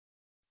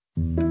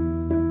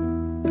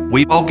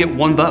We all get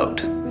one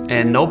vote,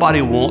 and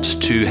nobody wants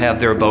to have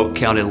their vote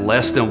counted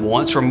less than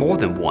once or more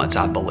than once,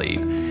 I believe.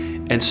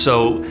 And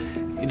so,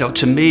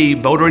 to me,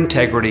 voter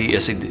integrity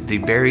is the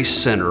very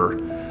center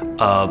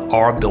of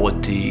our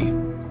ability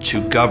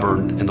to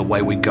govern in the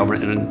way we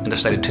govern in the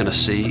state of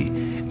Tennessee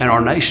and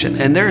our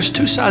nation. And there's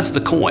two sides of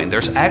the coin.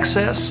 There's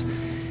access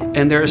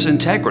and there's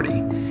integrity.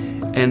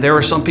 And there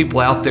are some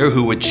people out there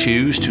who would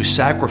choose to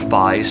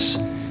sacrifice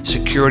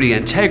security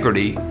and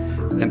integrity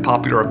and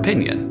popular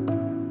opinion.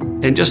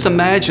 And just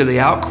imagine the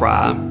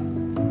outcry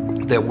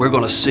that we're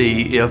going to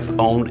see if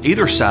on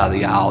either side of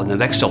the aisle in the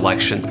next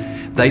election,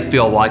 they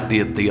feel like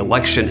the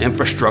election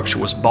infrastructure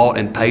was bought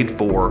and paid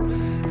for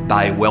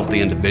by a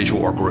wealthy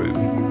individual or group.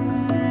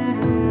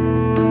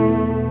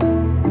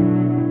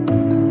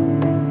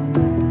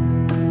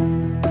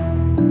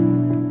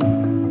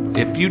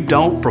 If you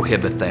don't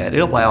prohibit that, it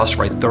allows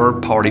for a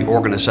third-party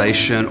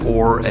organization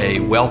or a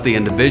wealthy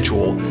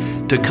individual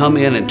to come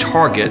in and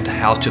target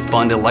how to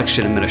fund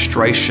election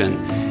administration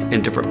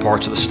in different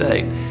parts of the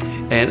state.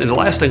 And the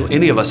last thing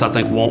any of us, I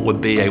think, want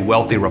would be a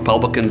wealthy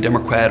Republican,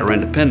 Democrat, or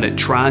Independent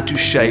trying to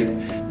shape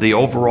the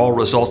overall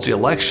results of the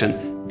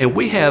election. And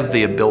we have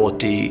the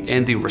ability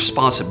and the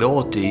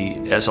responsibility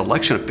as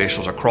election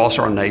officials across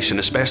our nation,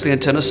 especially in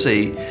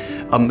Tennessee,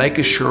 of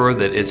making sure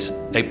that it's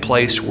a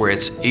place where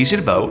it's easy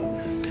to vote,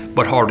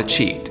 but hard to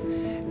cheat.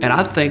 And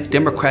I think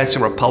Democrats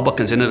and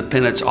Republicans and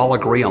Independents all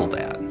agree on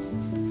that.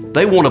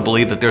 They want to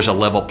believe that there's a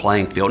level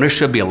playing field, and there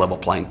should be a level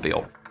playing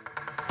field.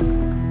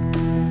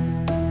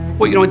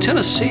 Well, in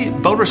Tennessee,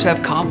 voters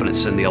have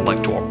confidence in the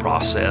electoral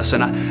process.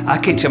 And I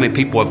can't tell how many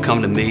people have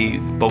come to me,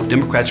 both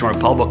Democrats and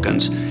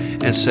Republicans,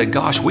 and said,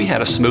 gosh, we had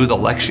a smooth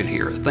election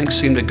here. Things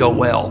seem to go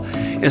well.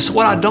 And so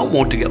what I don't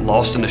want to get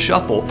lost in the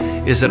shuffle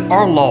is that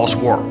our laws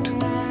worked.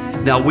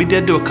 Now, we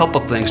did do a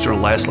couple of things during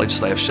the last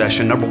legislative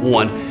session. Number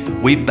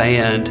one, we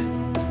banned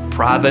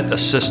private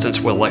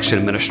assistance with election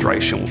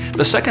administration.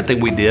 The second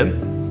thing we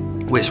did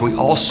was we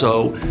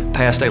also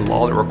passed a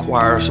law that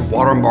requires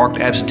watermarked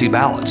absentee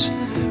ballots,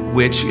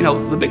 which,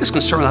 the biggest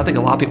concern I think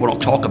a lot of people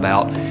don't talk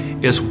about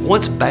is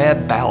once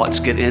bad ballots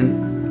get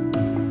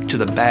into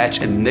the batch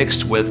and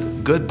mixed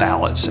with good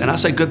ballots, and I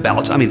say good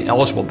ballots, I mean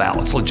eligible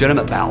ballots,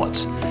 legitimate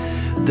ballots,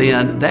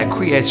 then that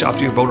creates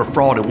opportunity for voter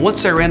fraud. And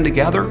once they're in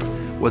together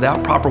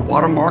without proper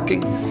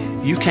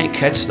watermarking, you can't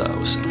catch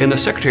those. In the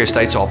Secretary of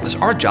State's office,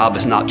 our job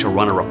is not to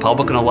run a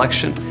Republican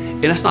election,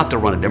 and it's not to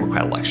run a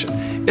Democrat election.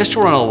 It's to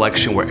run an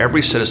election where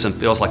every citizen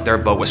feels like their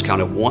vote was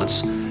counted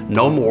once,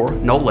 no more,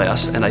 no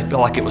less, and they feel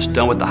like it was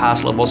done with the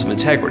highest levels of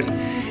integrity.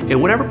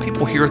 And whenever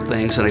people hear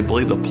things and they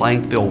believe the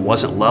playing field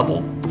wasn't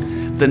level,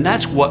 then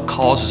that's what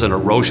causes an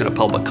erosion of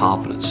public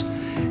confidence.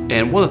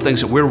 And one of the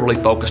things that we're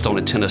really focused on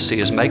in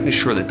Tennessee is making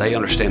sure that they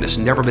understand it's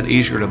never been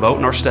easier to vote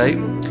in our state.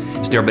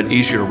 It's never been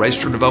easier to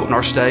register to vote in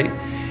our state.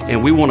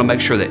 And we want to make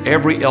sure that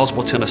every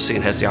eligible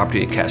Tennessean has the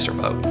opportunity to cast their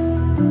vote.